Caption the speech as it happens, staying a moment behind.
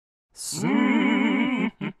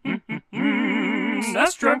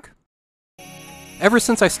SNESdrunk. Ever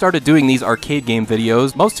since I started doing these arcade game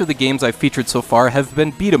videos, most of the games I've featured so far have been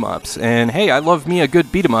beat-em-ups, and hey, I love me a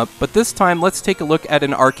good beat-em-up, but this time let's take a look at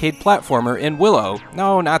an arcade platformer in Willow.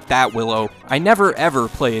 No, not that Willow. I never ever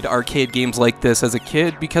played arcade games like this as a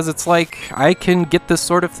kid because it's like, I can get this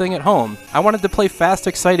sort of thing at home. I wanted to play fast,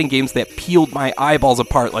 exciting games that peeled my eyeballs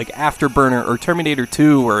apart like Afterburner or Terminator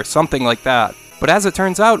 2 or something like that. But as it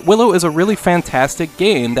turns out, Willow is a really fantastic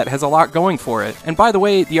game that has a lot going for it. And by the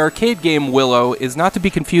way, the arcade game Willow is not to be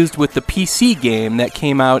confused with the PC game that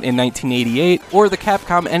came out in 1988, or the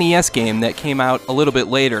Capcom NES game that came out a little bit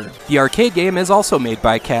later. The arcade game is also made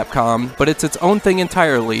by Capcom, but it's its own thing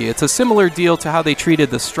entirely. It's a similar deal to how they treated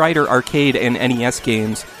the Strider arcade and NES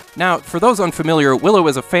games. Now, for those unfamiliar, Willow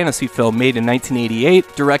is a fantasy film made in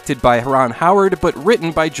 1988, directed by Ron Howard, but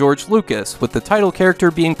written by George Lucas, with the title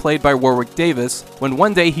character being played by Warwick Davis, when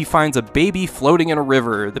one day he finds a baby floating in a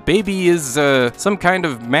river. The baby is, some kind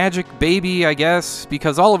of magic baby, I guess,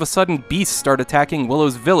 because all of a sudden beasts start attacking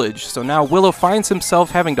Willow's village, so now Willow finds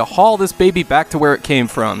himself having to haul this baby back to where it came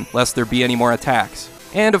from, lest there be any more attacks.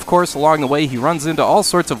 And of course, along the way, he runs into all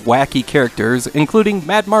sorts of wacky characters, including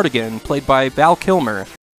Mad Mardigan, played by Val Kilmer.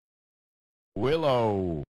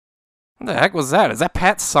 Willow. What the heck was that? Is that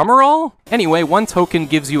Pat Summerall? Anyway, one token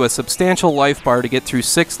gives you a substantial life bar to get through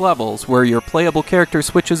 6 levels, where your playable character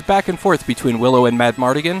switches back and forth between Willow and Mad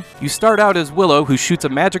Mardigan. You start out as Willow, who shoots a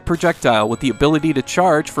magic projectile with the ability to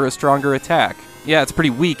charge for a stronger attack. Yeah, it's pretty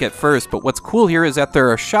weak at first, but what's cool here is that there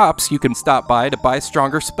are shops you can stop by to buy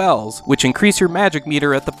stronger spells, which increase your magic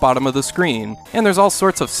meter at the bottom of the screen. And there's all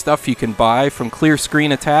sorts of stuff you can buy, from clear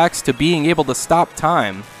screen attacks to being able to stop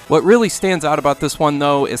time. What really stands out about this one,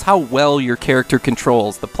 though, is how well your character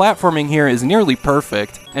controls. The platforming here is nearly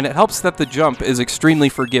perfect, and it helps that the jump is extremely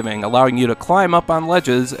forgiving, allowing you to climb up on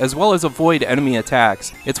ledges as well as avoid enemy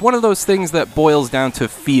attacks. It's one of those things that boils down to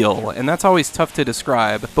feel, and that's always tough to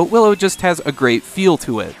describe, but Willow just has a great feel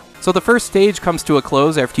to it. So the first stage comes to a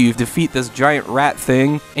close after you defeat this giant rat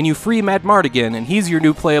thing, and you free Mad Mardigan, and he's your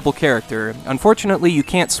new playable character. Unfortunately, you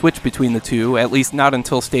can't switch between the two, at least not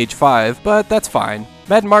until stage 5, but that's fine.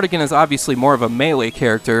 Mad Mardigan is obviously more of a melee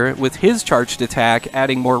character, with his charged attack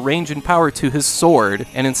adding more range and power to his sword,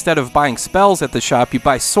 and instead of buying spells at the shop, you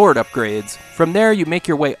buy sword upgrades. From there, you make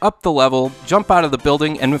your way up the level, jump out of the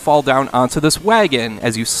building, and fall down onto this wagon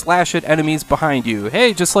as you slash at enemies behind you.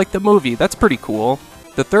 Hey, just like the movie, that's pretty cool.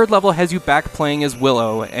 The third level has you back playing as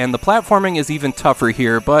Willow, and the platforming is even tougher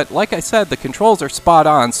here, but like I said, the controls are spot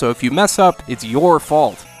on, so if you mess up, it's your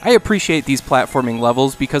fault. I appreciate these platforming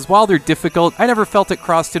levels because while they're difficult, I never felt it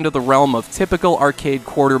crossed into the realm of typical arcade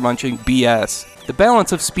quarter-munching BS. The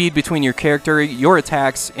balance of speed between your character, your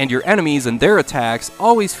attacks, and your enemies and their attacks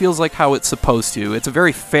always feels like how it's supposed to. It's a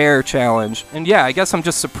very fair challenge. And yeah, I guess I'm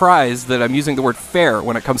just surprised that I'm using the word fair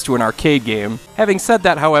when it comes to an arcade game. Having said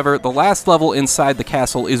that, however, the last level inside the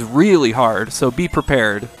castle is really hard, so be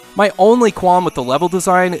prepared. My only qualm with the level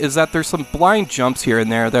design is that there's some blind jumps here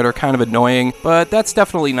and there that are kind of annoying, but that's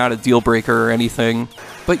definitely not a deal breaker or anything.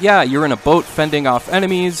 But yeah, you're in a boat fending off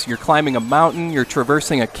enemies, you're climbing a mountain, you're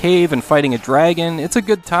traversing a cave and fighting a dragon. It's a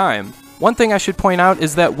good time. One thing I should point out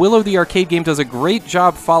is that Willow the arcade game does a great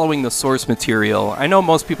job following the source material. I know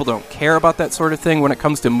most people don't care about that sort of thing when it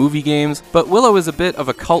comes to movie games, but Willow is a bit of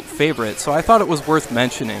a cult favorite, so I thought it was worth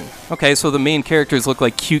mentioning. Okay, so the main characters look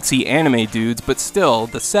like cutesy anime dudes, but still,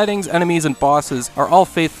 the settings, enemies, and bosses are all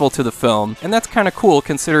faithful to the film, and that's kinda cool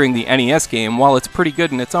considering the NES game, while it's pretty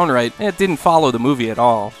good in its own right, it didn't follow the movie at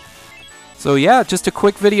all. So yeah, just a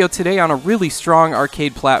quick video today on a really strong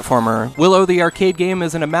arcade platformer. Willow the arcade game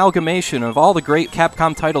is an amalgamation of all the great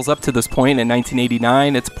Capcom titles up to this point in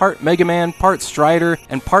 1989. It's part Mega Man, part Strider,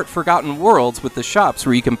 and part Forgotten Worlds with the shops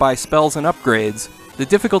where you can buy spells and upgrades. The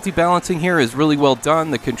difficulty balancing here is really well done,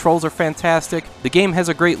 the controls are fantastic, the game has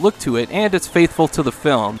a great look to it, and it's faithful to the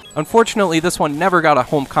film. Unfortunately, this one never got a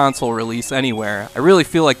home console release anywhere. I really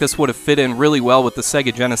feel like this would have fit in really well with the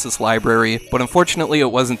Sega Genesis library, but unfortunately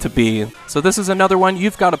it wasn't to be. So this is another one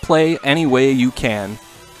you've got to play any way you can.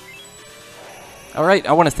 Alright,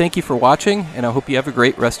 I want to thank you for watching, and I hope you have a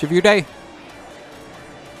great rest of your day.